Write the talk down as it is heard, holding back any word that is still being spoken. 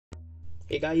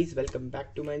Hey guys, welcome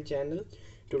back to my channel.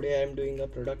 Today I am doing a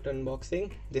product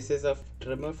unboxing. This is a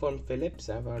trimmer from Philips.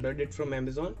 I've ordered it from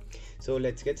Amazon. So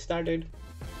let's get started.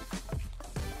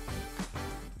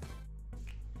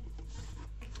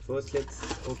 First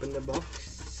let's open the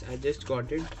box. I just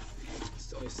got it.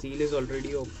 So seal is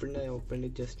already opened. I opened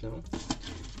it just now.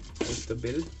 Here's the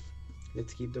bill.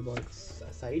 Let's keep the box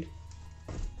aside.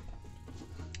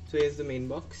 So here's the main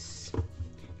box.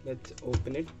 Let's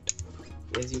open it.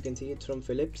 As you can see, it's from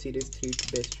Philips Series 3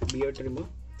 Best Beard Trimmer.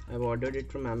 I've ordered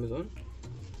it from Amazon.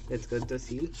 Let's cut the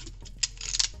seal.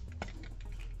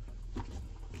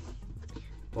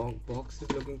 Box is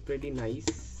looking pretty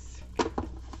nice.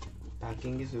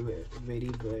 Packing is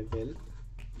very well.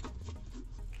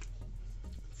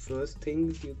 First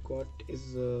thing you got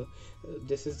is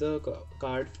this is a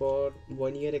card for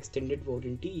 1 year extended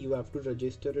warranty. You have to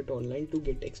register it online to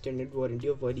get extended warranty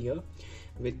of 1 year.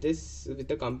 With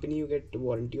the company you get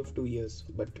warranty of 2 years,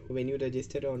 but when you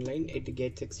register online it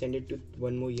gets extended to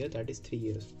 1 more year, that is 3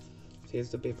 years. So here's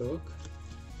the paperwork.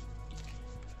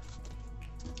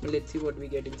 Let's see what we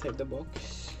get inside the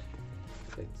box.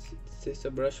 This is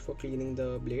a brush for cleaning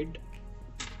the blade,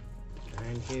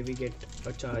 and here we get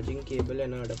a charging cable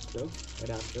and an adapter.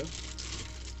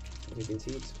 You can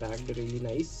see it's packed really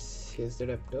nice. Here's the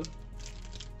adapter.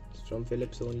 It's from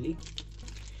Philips only,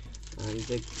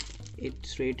 and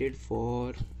it's rated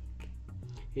for,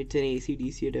 it's an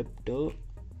AC/DC adapter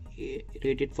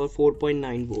rated for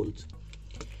 4.9 volts,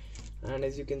 and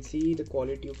as you can see the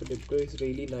quality of the adapter is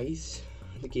really nice.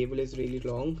 The cable is really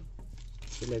long.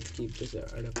 So let's keep this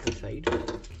adapter aside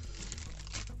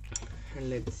and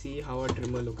let's see how a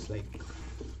trimmer looks like.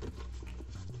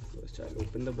 First I'll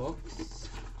open the box.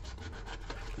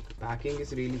 Packing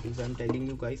is really good. I'm telling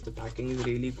you guys, the packing is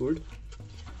really good.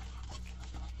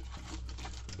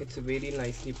 It's very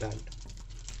nicely packed.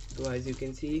 So as you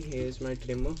can see, here's my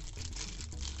trimmer.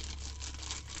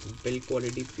 Build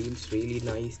quality feels really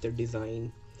nice. The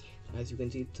design, as you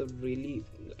can see,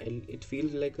 it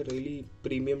feels like a really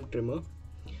premium trimmer.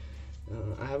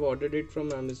 I have ordered it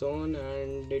from Amazon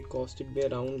and it costed me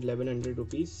around 1100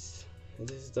 rupees.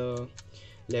 This is the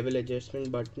level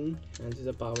adjustment button and this is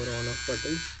the power on off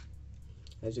button,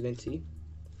 as you can see.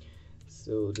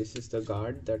 So this is the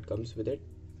guard that comes with it.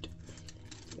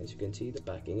 As you can see, the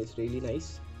packing is really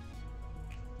nice.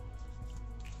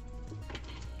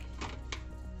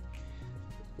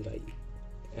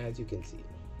 As you can see.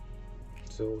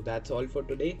 So that's all for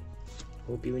today.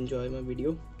 Hope you enjoy my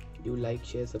video. Do like,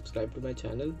 share, subscribe to my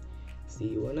channel. See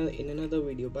you in another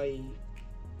video. Bye.